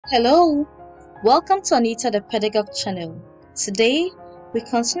Hello, welcome to Anita the Pedagogue channel. Today, we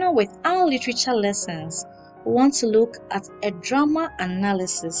continue with our literature lessons. We want to look at a drama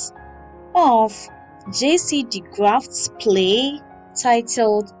analysis of J.C. Graft's play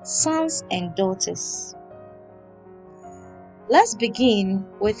titled Sons and Daughters. Let's begin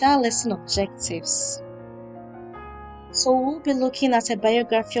with our lesson objectives. So we'll be looking at a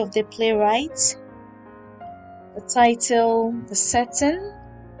biography of the playwright, the title, the setting,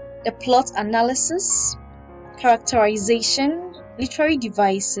 the plot analysis, characterization, literary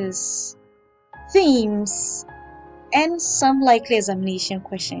devices, themes, and some likely examination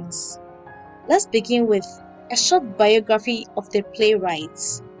questions. Let's begin with a short biography of the playwright,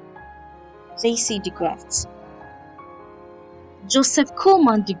 J.C. Graft. Joseph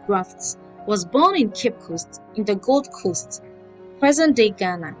Coleman de Graft was born in Cape Coast in the Gold Coast, present-day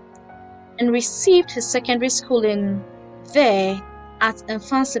Ghana, and received his secondary schooling there at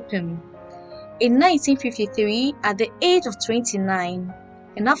Mfansipim. In 1953, at the age of 29,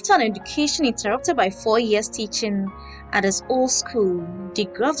 and after an education interrupted by 4 years teaching at his old school, de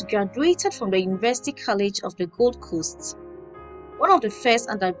Graft graduated from the University College of the Gold Coast, one of the first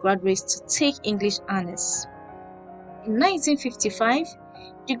undergraduates to take English honors. In 1955,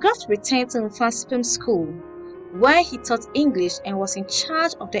 de Graft returned to Mfansipim School, where he taught English and was in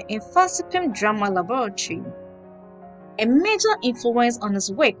charge of the Mfansipim Drama Laboratory. A major influence on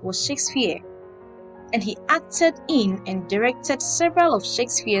his work was Shakespeare, and he acted in and directed several of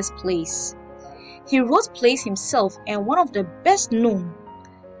Shakespeare's plays. He wrote plays himself, and one of the best known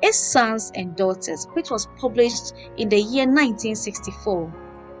is Sons and Daughters, which was published in the year 1964,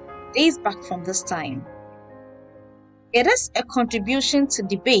 days back from this time. It is a contribution to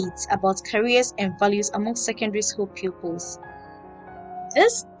debates about careers and values among secondary school pupils.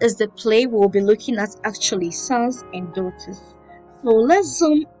 This is the play we'll be looking at, actually, Sons and Daughters. So let's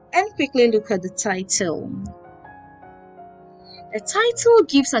zoom and quickly look at the title. The title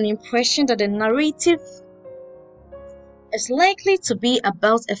gives an impression that the narrative is likely to be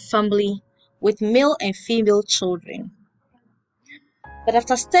about a family with male and female children. But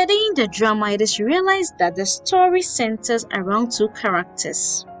after studying the drama, it is realized that the story centers around two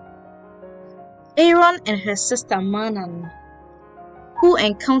characters, Aaron and her sister Manan, who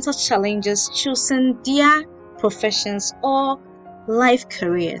encounter challenges choosing their professions or life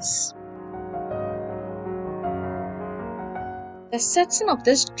careers. The setting of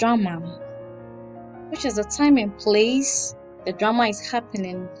this drama, which is the time and place the drama is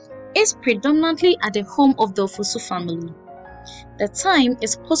happening, is predominantly at the home of the Ofosu family. The time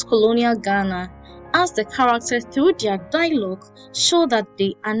is post-colonial Ghana, as the characters through their dialogue show that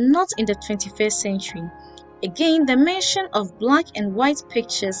they are not in the 21st century. Again, the mention of black and white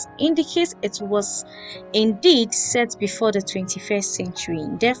pictures indicates it was indeed set before the 21st century,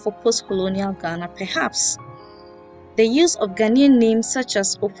 therefore post-colonial Ghana perhaps. The use of Ghanaian names such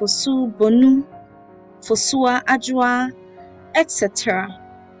as Ofosu, Bonu, Fosua, Ajwa, etc.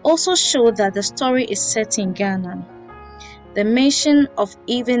 also show that the story is set in Ghana. The mention of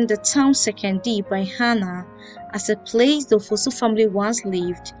even the town Sekondi by Hannah as a place the Ofosu family once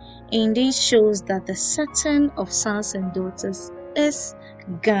lived indeed shows that the setting of Sons and Daughters is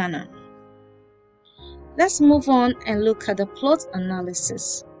Ghana. Let's move on and look at the plot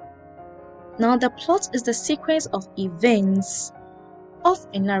analysis. Now, the plot is the sequence of events of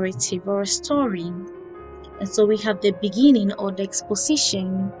a narrative or a story. And so we have the beginning or the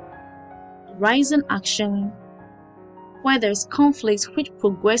exposition, the rise in action, where there is conflict which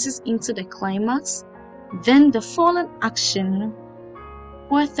progresses into the climax, then the fallen action,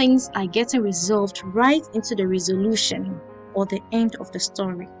 where things are getting resolved right into the resolution or the end of the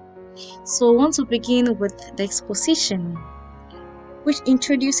story. So I want to begin with the exposition, which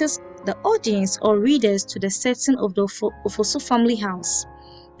introduces the audience or readers to the setting of the Ofosu family house.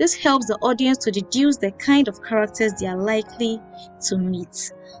 This helps the audience to deduce the kind of characters they are likely to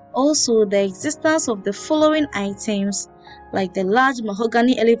meet. Also, the existence of the following items, like the large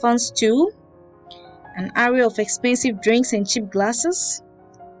mahogany elephant stool, an array of expensive drinks and cheap glasses,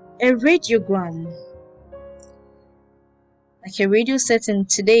 a radiogram, like a radio set in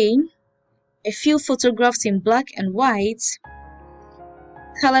today, a few photographs in black and white,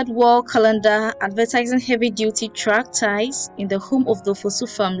 colored wall calendar advertising heavy-duty track ties in the home of the Ofosu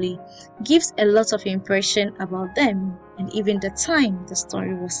family gives a lot of impression about them and even the time the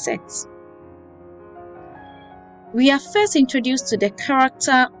story was set. We are first introduced to the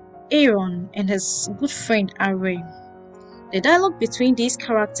character Aaron and his good friend Are. The dialogue between these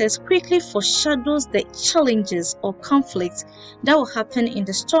characters quickly foreshadows the challenges or conflicts that will happen in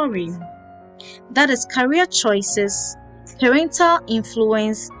the story. That is, career choices, parental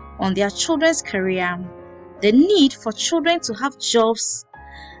influence, on their children's career, the need for children to have jobs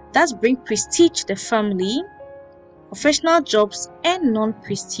that bring prestige to the family, professional jobs, and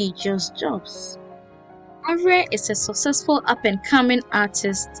non-prestigious jobs. Arre is a successful up-and-coming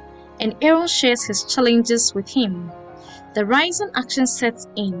artist, and Aaron shares his challenges with him. The rising action sets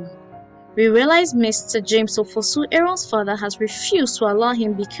in. We realize Mr. James Ofosu, Aaron's father, has refused to allow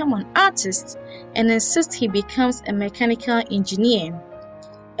him become an artist and insists he becomes a mechanical engineer.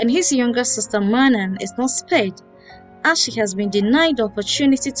 And his younger sister Manan is not spared, as she has been denied the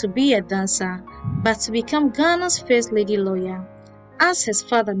opportunity to be a dancer, but to become Ghana's first lady lawyer, as his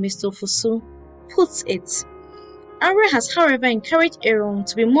father Mr. Ofosu puts it. Arre has however encouraged Aaron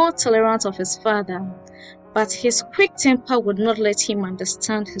to be more tolerant of his father, but his quick temper would not let him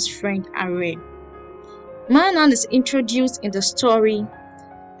understand his friend Arre. Manan is introduced in the story,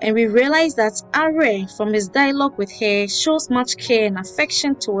 and we realize that Arre, from his dialogue with her, shows much care and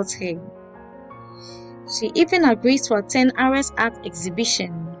affection towards her. She even agrees to attend Arre's art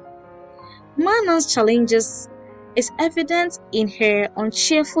exhibition. Manan's challenges is evident in her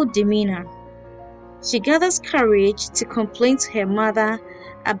uncheerful demeanor. She gathers courage to complain to her mother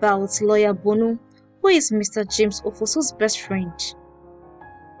about lawyer Bono, who is Mr. James Ofosu's best friend,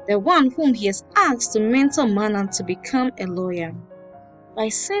 the one whom he has asked to mentor Manan to become a lawyer, by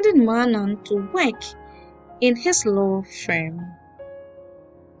sending Manan to work in his law firm.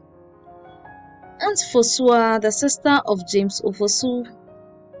 Aunt Fosua, the sister of James Ofosu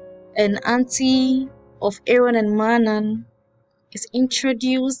and auntie of Aaron and Manan, is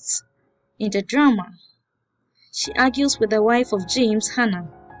introduced in the drama. She argues with the wife of James, Hannah.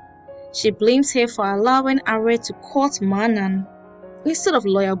 She blames her for allowing Arre to court Manan instead of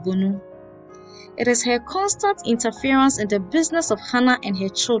lawyer Bono. It is her constant interference in the business of Hannah and her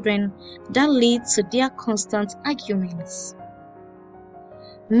children that leads to their constant arguments.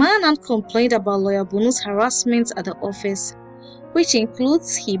 Manan complained about lawyer Bono's harassment at the office, which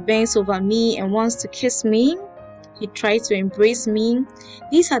includes he bends over me and wants to kiss me. He tried to embrace me.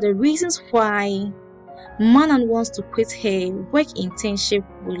 These are the reasons why Manan wants to quit her work internship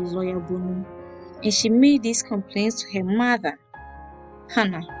with lawyer Bono, and she made these complaints to her mother,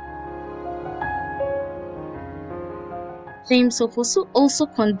 Hannah. James Ofosu also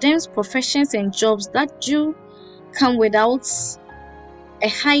condemns professions and jobs that do come without a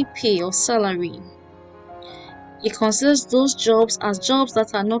high pay or salary. He considers those jobs as jobs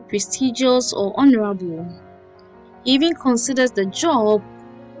that are not prestigious or honorable. He even considers the job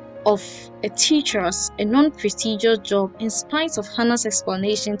of a teacher as a non-prestigious job, in spite of Hannah's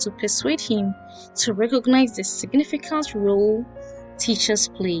explanation to persuade him to recognize the significant role teachers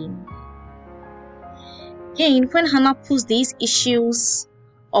play. Again, when Hannah puts these issues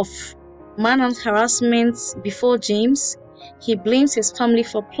of Manan's harassment before James, he blames his family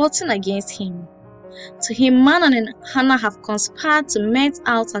for plotting against him. To him, Manan and Hannah have conspired to met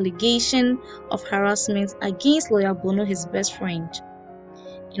out allegation of harassment against lawyer Bono, his best friend.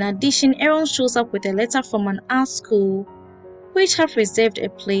 In addition, Aaron shows up with a letter from an art school which have reserved a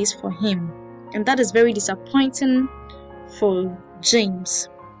place for him, and that is very disappointing for James.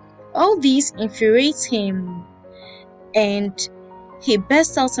 All this infuriates him, and he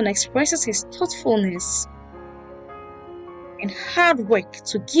bursts out and expresses his thoughtfulness and hard work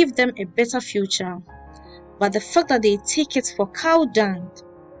to give them a better future, but the fact that they take it for cow dung.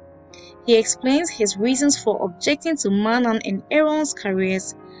 He explains his reasons for objecting to Manan and Aaron's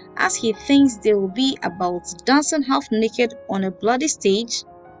careers, as he thinks they will be about dancing half naked on a bloody stage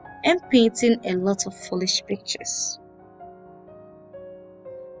and painting a lot of foolish pictures.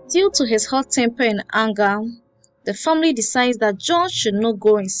 Due to his hot temper and anger, the family decides that John should not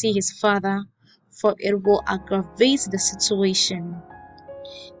go and see his father, for it will aggravate the situation.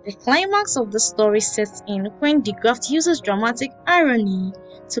 The climax of the story sets in when Graft uses dramatic irony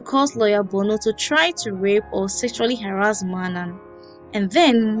to cause lawyer Bono to try to rape or sexually harass Manan, and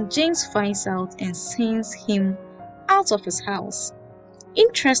then James finds out and sends him out of his house.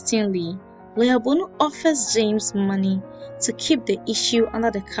 Interestingly, lawyer Bono offers James money to keep the issue under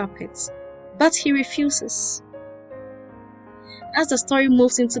the carpet, but he refuses. As the story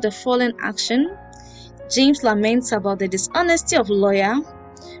moves into the fallen action, James laments about the dishonesty of lawyer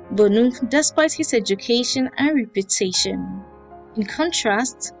Bono despite his education and reputation. In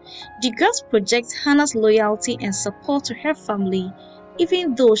contrast, Graft projects Hannah's loyalty and support to her family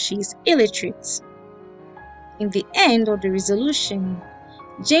even though she is illiterate. In the end of the resolution,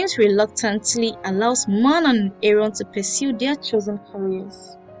 James reluctantly allows Manan and Aaron to pursue their chosen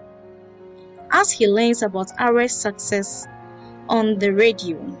careers. As he learns about Arre's success on the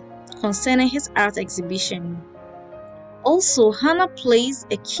radio concerning his art exhibition, Also, Hannah plays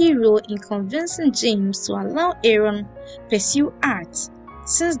a key role in convincing James to allow Aaron pursue art,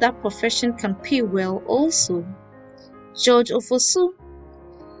 since that profession can pay well also. George Ofosu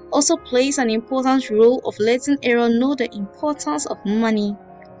also plays an important role of letting Aaron know the importance of money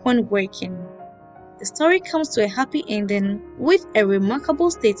when working. The story comes to a happy ending with a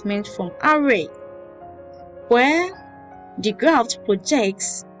remarkable statement from Array, where the Graft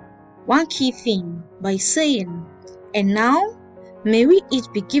projects one key theme by saying, "And now, may we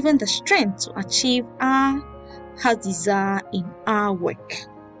each be given the strength to achieve our heart desire in our work."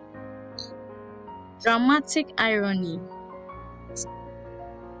 Dramatic irony.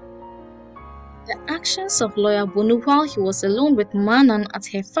 The actions of Lawyer Bonu while he was alone with Manan at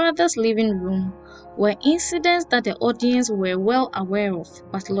her father's living room were incidents that the audience were well aware of,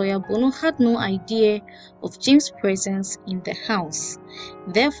 but Lawyer Bonu had no idea of James' presence in the house.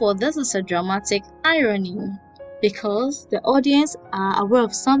 Therefore, this is a dramatic irony, because the audience are aware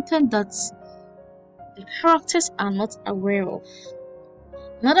of something that the characters are not aware of.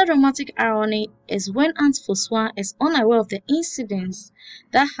 Another dramatic irony is when Aunt Fosua is unaware of the incidents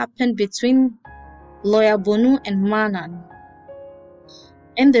that happened between Lawyer Bonu and Manan,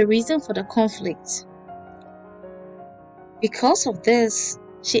 and the reason for the conflict. Because of this,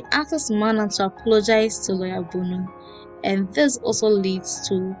 she asks Manan to apologize to Lawyer Bonu, and this also leads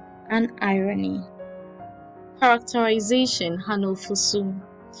to an irony. Characterization: Hannah Fosu.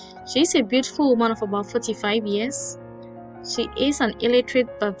 She is a beautiful woman of about 45 years. She is an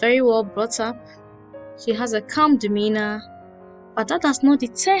illiterate but very well brought up. She has a calm demeanor, but that does not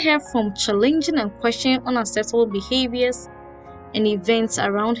deter her from challenging and questioning unacceptable behaviors and events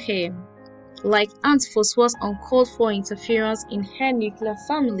around her, like Aunt Fosua's uncalled for interference in her nuclear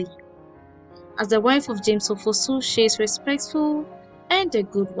family. As the wife of James Ofosu, she is respectful and a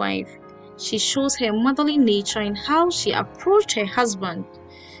good wife. She shows her motherly nature in how she approached her husband,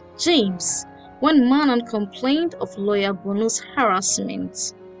 James, when Manan complained of Lawyer Bonu's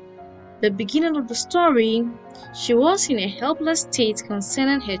harassment. The beginning of the story, she was in a helpless state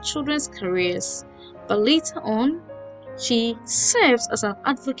concerning her children's careers, but later on, she serves as an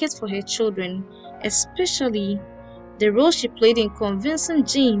advocate for her children, especially the role she played in convincing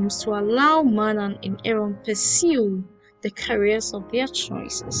James to allow Manan and Aaron pursue the careers of their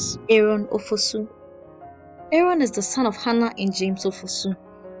choices. Aaron Ofosu. Aaron is the son of Hannah and James Ofosu.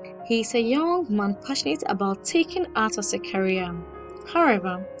 He is a young man passionate about taking art as a career.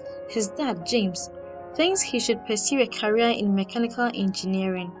 However, his dad, James, thinks he should pursue a career in mechanical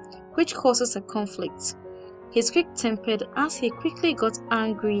engineering, which causes a conflict. He is quick-tempered as he quickly got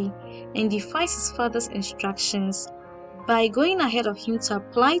angry and defies his father's instructions by going ahead of him to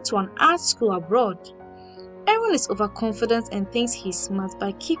apply to an art school abroad. Aaron is overconfident and thinks he is smart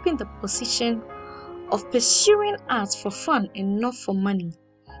by keeping the position of pursuing art for fun and not for money.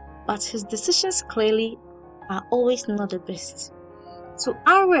 But his decisions clearly are always not the best. To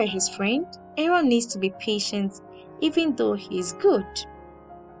Arwe, his friend, Aaron needs to be patient even though he is good.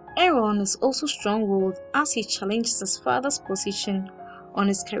 Aaron is also strong-willed as he challenges his father's position on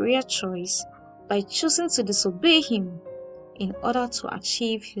his career choice by choosing to disobey him in order to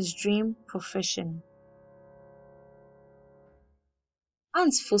achieve his dream profession.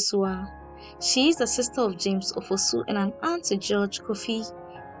 Aunt Fosua. She is the sister of James Ofosu and an aunt to George, Kofi,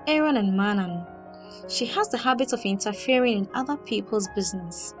 Aaron and Manan. She has the habit of interfering in other people's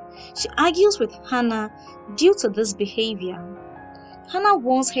business. She argues with Hannah due to this behavior. Hannah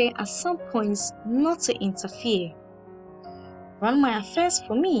warns her at some points not to interfere. "Run my affairs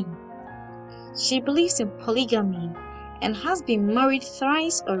for me." She believes in polygamy and has been married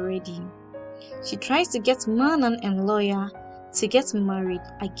thrice already. She tries to get Manan and Lawyer to get married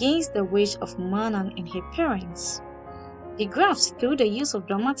against the wish of Manan and her parents. The Graft, through the use of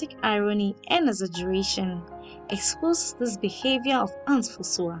dramatic irony and exaggeration, exposes this behavior of Aunt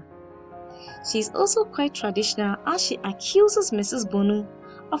Fosua. She is also quite traditional as she accuses Mrs. Bonu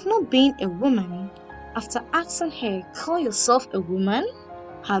of not being a woman after asking her, "Call yourself a woman?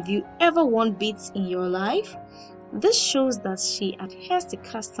 Have you ever worn beads in your life?" This shows that she adheres to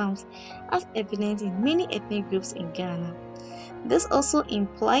customs as evident in many ethnic groups in Ghana. This also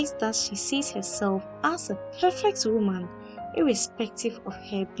implies that she sees herself as a perfect woman irrespective of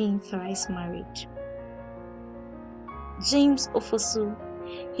her being thrice married. James Ofosu.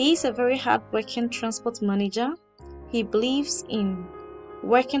 He is a very hard-working transport manager. He believes in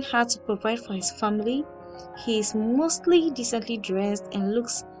working hard to provide for his family. He is mostly decently dressed and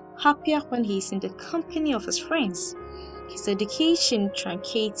looks happier when he is in the company of his friends. His education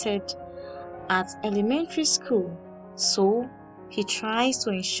truncated at elementary school, so he tries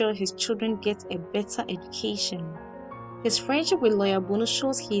to ensure his children get a better education. His friendship with Lawyer Bono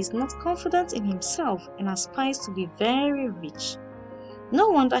shows he is not confident in himself and aspires to be very rich. No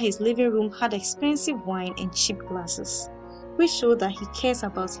wonder his living room had expensive wine and cheap glasses, which showed that he cares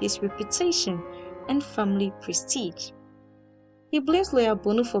about his reputation and family prestige. He blames Lawyer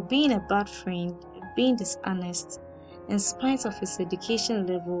Bono for being a bad friend and being dishonest, in spite of his education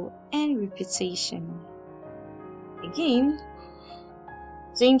level and reputation. Again,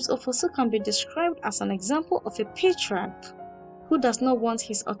 James Ofosu can be described as an example of a patriarch who does not want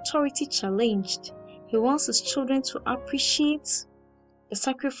his authority challenged. He wants his children to appreciate the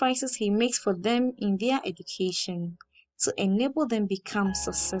sacrifices he makes for them in their education to enable them become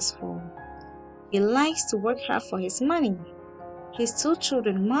successful. He likes to work hard for his money. His two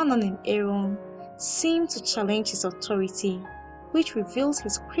children, Manan and Aaron, seem to challenge his authority, which reveals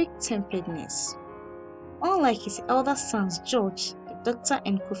his quick-temperedness. Unlike his elder sons, George, the doctor,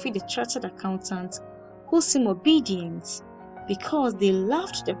 and Kofi, the chartered accountant, who seem obedient because they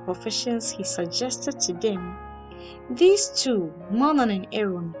loved the professions he suggested to them, these two, Manan and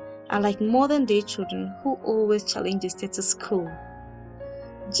Aaron, are like modern-day children who always challenge the status quo.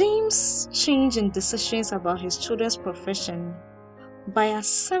 James' change in decisions about his children's profession by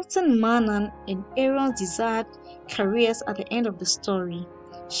accepting Manan and Aaron's desired careers at the end of the story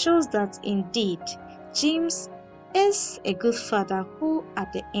shows that indeed James is a good father who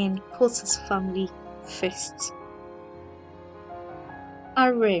at the end puts his family first.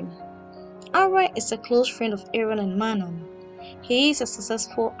 Arre is a close friend of Aaron and Manan. He is a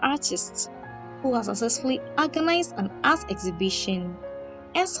successful artist who has successfully organized an art exhibition,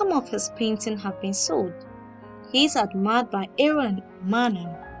 and some of his paintings have been sold. He is admired by Aaron and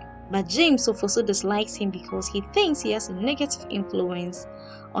Manan, but James Ofosu dislikes him because he thinks he has a negative influence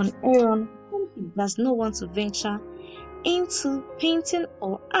on Aaron, whom he does not want to venture into painting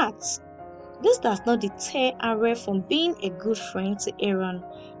or art. This does not deter Arre from being a good friend to Aaron,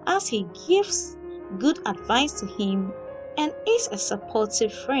 as he gives good advice to him and is a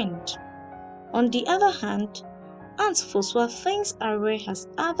supportive friend. On the other hand, Aunt Fosua thinks Arre has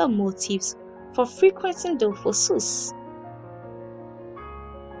other motives for frequenting the Ofosus.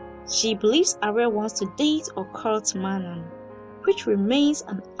 She believes Arre wants to date or court Manan, which remains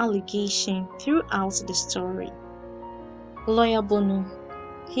an allegation throughout the story. Lawyer Bono.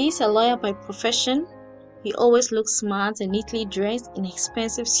 He is a lawyer by profession. He always looks smart and neatly dressed in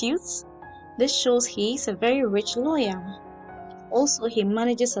expensive suits. This shows he is a very rich lawyer. Also, he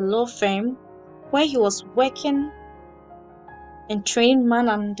manages a law firm where he was working and trained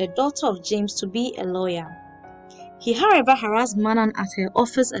Manan, the daughter of James, to be a lawyer. He, however, harassed Manan at her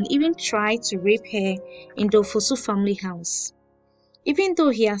office and even tried to rape her in the Ofosu family house. Even though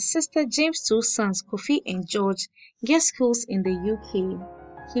he assisted James' two sons, Kofi and George, get schools in the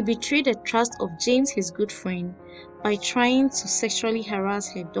UK, he betrayed the trust of James, his good friend, by trying to sexually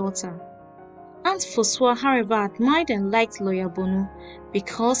harass her daughter. Aunt Fosua, however, admired and liked Lawyer Bono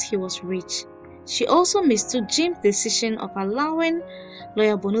because he was rich. She also mistook James' decision of allowing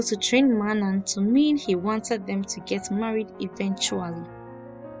Lawyer Bono to train Manan to mean he wanted them to get married eventually.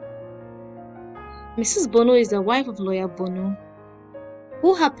 Mrs. Bono is the wife of Lawyer Bono,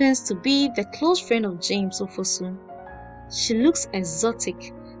 who happens to be the close friend of James Ofosu. She looks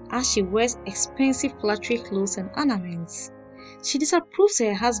exotic as she wears expensive flattery clothes and ornaments. She disapproves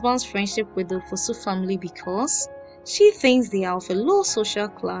her husband's friendship with the Ofosu family because she thinks they are of a low social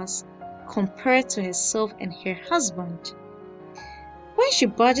class compared to herself and her husband. When she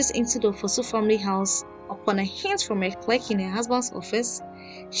barges into the Ofosu family house upon a hint from a clerk in her husband's office,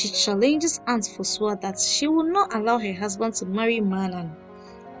 she challenges Aunt Fosua that she will not allow her husband to marry Manan.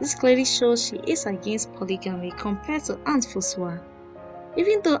 This clearly shows she is against polygamy compared to Aunt Fosua.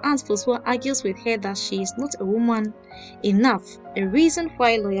 Even though Aunt Fosua argues with her that she is not a woman enough, a reason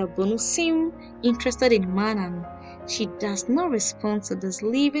why Lawyer Bono seemed interested in Manan, she does not respond to this,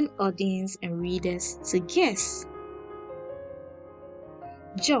 leaving audience and readers to guess.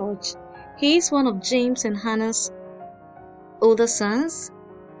 George. He is one of James and Hannah's older sons.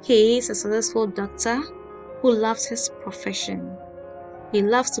 He is a successful doctor who loves his profession. He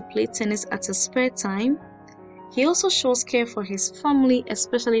loves to play tennis at his spare time. He also shows care for his family,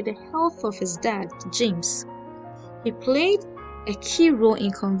 especially the health of his dad, James. He played a key role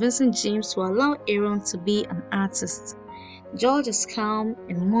in convincing James to allow Aaron to be an artist. George is calm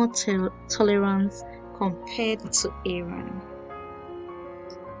and more tolerant compared to Aaron.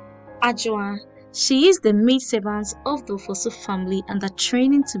 Ajwa. She is the maidservant of the Ofosu family under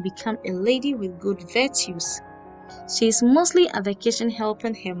training to become a lady with good virtues. She is mostly at the kitchen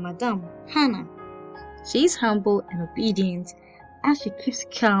helping her madam, Hannah. She is humble and obedient, and she keeps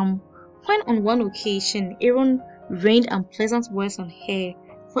calm when on one occasion Aaron rained unpleasant words on her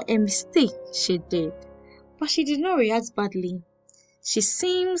for a mistake she did, but she did not react badly. She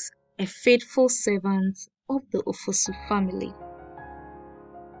seems a faithful servant of the Ofosu family.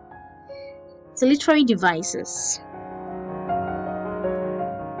 The literary devices.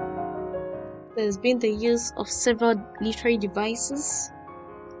 There's been the use of several literary devices,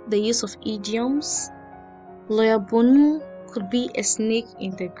 the use of idioms. Lawyer Bonu could be a snake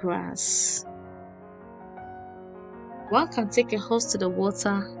in the grass. One can take a horse to the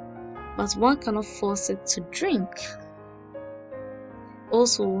water, but one cannot force it to drink.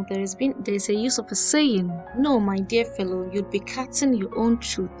 Also, there's a use of a saying, "No, my dear fellow, you'd be cutting your own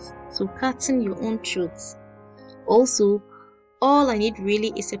truth." So cutting your own truth. Also, all I need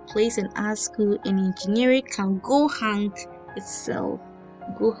really is a place in art school, and engineering can go hang itself.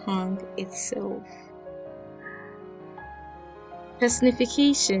 Go hang itself.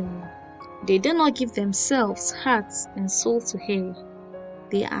 Personification. They do not give themselves hearts and soul to her.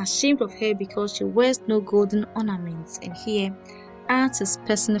 They are ashamed of her because she wears no golden ornaments, and here, art is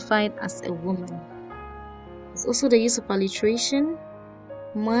personified as a woman. There's also the use of alliteration.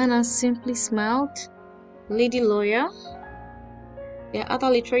 Mana simply smiled. Lady lawyer. There are other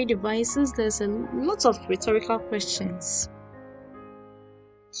literary devices. There's a lot of rhetorical questions.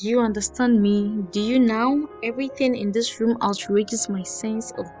 Do you understand me? Do you now? Everything in this room outrages my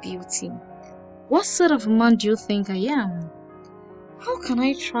sense of beauty. What sort of man do you think I am? How can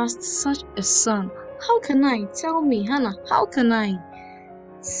I trust such a son? How can I? Tell me, Hannah, how can I?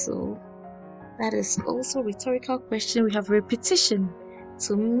 So, that is also a rhetorical question. We have repetition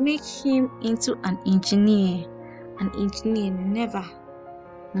to make him into an engineer. An engineer, never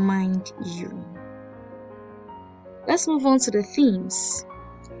mind you. Let's move on to the themes.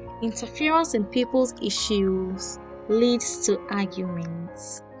 Interference in people's issues leads to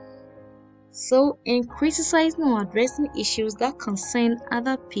arguments. So, in criticizing or addressing issues that concern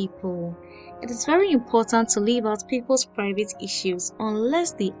other people, it is very important to leave out people's private issues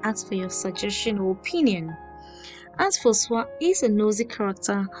unless they ask for your suggestion or opinion. As Foswa is a nosy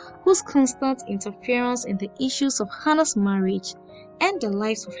character whose constant interference in the issues of Hannah's marriage and the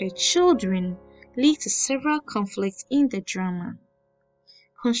lives of her children lead to several conflicts in the drama.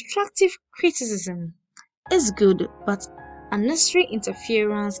 Constructive criticism is good, but unnecessary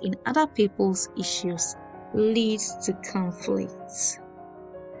interference in other people's issues leads to conflicts.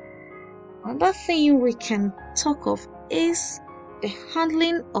 Another thing we can talk of is the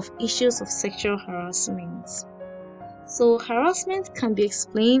handling of issues of sexual harassment. So, harassment can be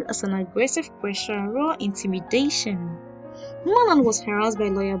explained as an aggressive pressure or intimidation. Malan was harassed by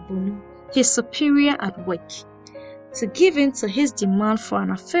Lawyer Bunu, his superior at work, to give in to his demand for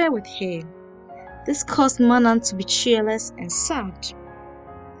an affair with her. This caused Manan to be cheerless and sad.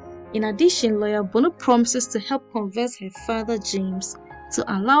 In addition, Lawyer Bunu promises to help convince her father James to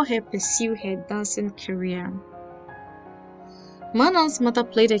allow her pursue her dancing career. Manan's mother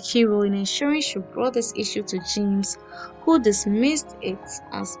played a key role in ensuring she brought this issue to James, who dismissed it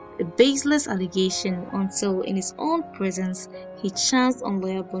as a baseless allegation until, in his own presence, he chanced on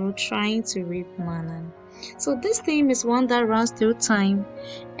Lawyer Bunu trying to rape Manan. So this theme is one that runs through time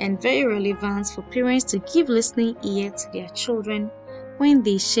and very relevant for parents to give listening ear to their children when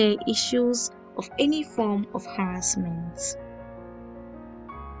they share issues of any form of harassment.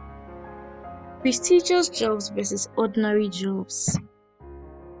 Prestigious jobs versus ordinary jobs.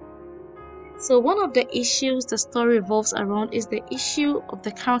 So one of the issues the story revolves around is the issue of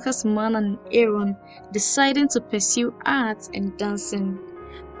the characters Man and Aaron deciding to pursue arts and dancing,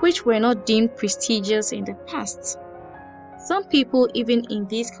 which were not deemed prestigious in the past. Some people, even in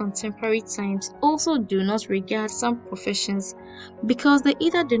these contemporary times, also do not regard some professions because they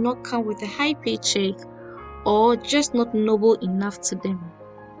either do not come with a high paycheck or just not noble enough to them.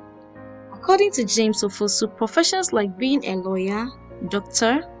 According to James Ofosu, professions like being a lawyer,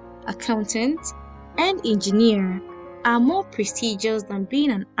 doctor, accountant, and engineer are more prestigious than being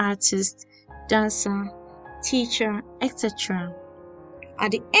an artist, dancer, teacher, etc.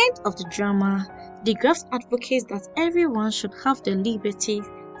 At the end of the drama, the Graft advocates that everyone should have the liberty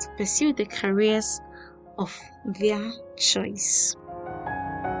to pursue the careers of their choice.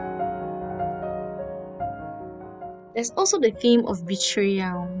 There's also the theme of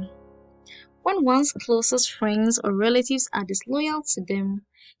betrayal. When one's closest friends or relatives are disloyal to them,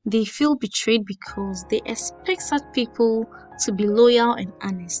 they feel betrayed because they expect such people to be loyal and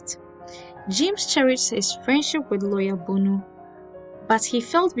honest. James cherished his friendship with Lawyer Bunu, but he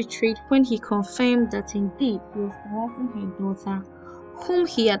felt betrayed when he confirmed that indeed he was harassing her daughter, whom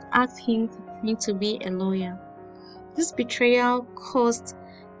he had asked him to train to be a lawyer. This betrayal caused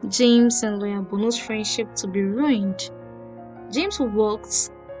James and Lawyer Bono's friendship to be ruined. James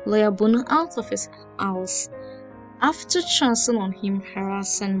walked Lawyer Bono out of his house after chancing on him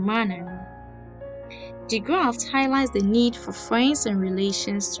harassing manner. The Graft highlights the need for friends and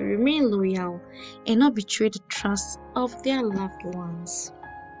relations to remain loyal and not betray the trust of their loved ones.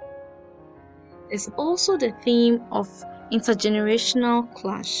 There's also the theme of intergenerational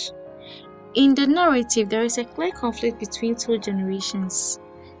clash. In the narrative, there is a clear conflict between two generations,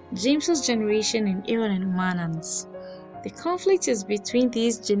 James's generation and Aaron and Manan's. The conflict is between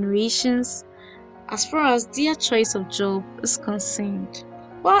these generations as far as their choice of job is concerned.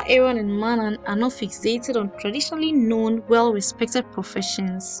 While Aaron and Manan are not fixated on traditionally known, well-respected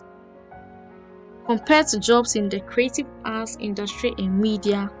professions, compared to jobs in the creative arts industry and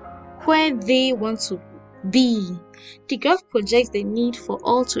media, where they want to be, the Graft projects the need for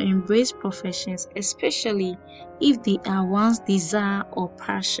all to embrace professions, especially if they are one's desire or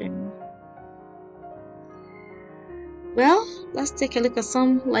passion. Well, let's take a look at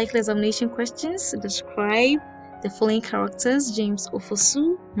some likely examination questions. Describe the following characters: James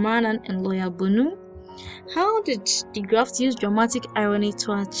Ofosu, Manan, and Lawyer Bono. How did the Graft use dramatic irony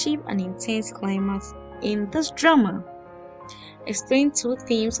to achieve an intense climax in this drama? Explain two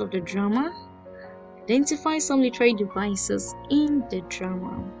themes of the drama. Identify some literary devices in the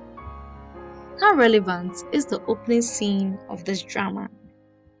drama. How relevant is the opening scene of this drama?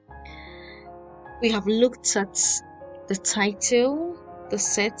 We have looked at the title, the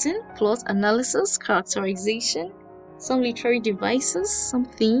setting, plot analysis, characterization, some literary devices, some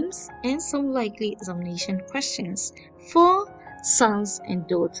themes, and some likely examination questions for sons and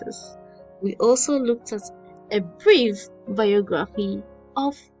daughters. We also looked at a brief biography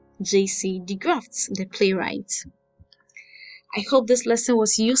of J.C. de Graft, the playwright. I hope this lesson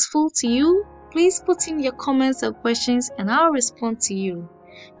was useful to you. Please put in your comments or questions and I'll respond to you.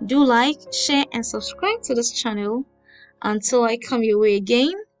 Do like, share, and subscribe to this channel. Until I come your way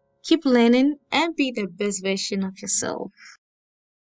again, keep learning and be the best version of yourself.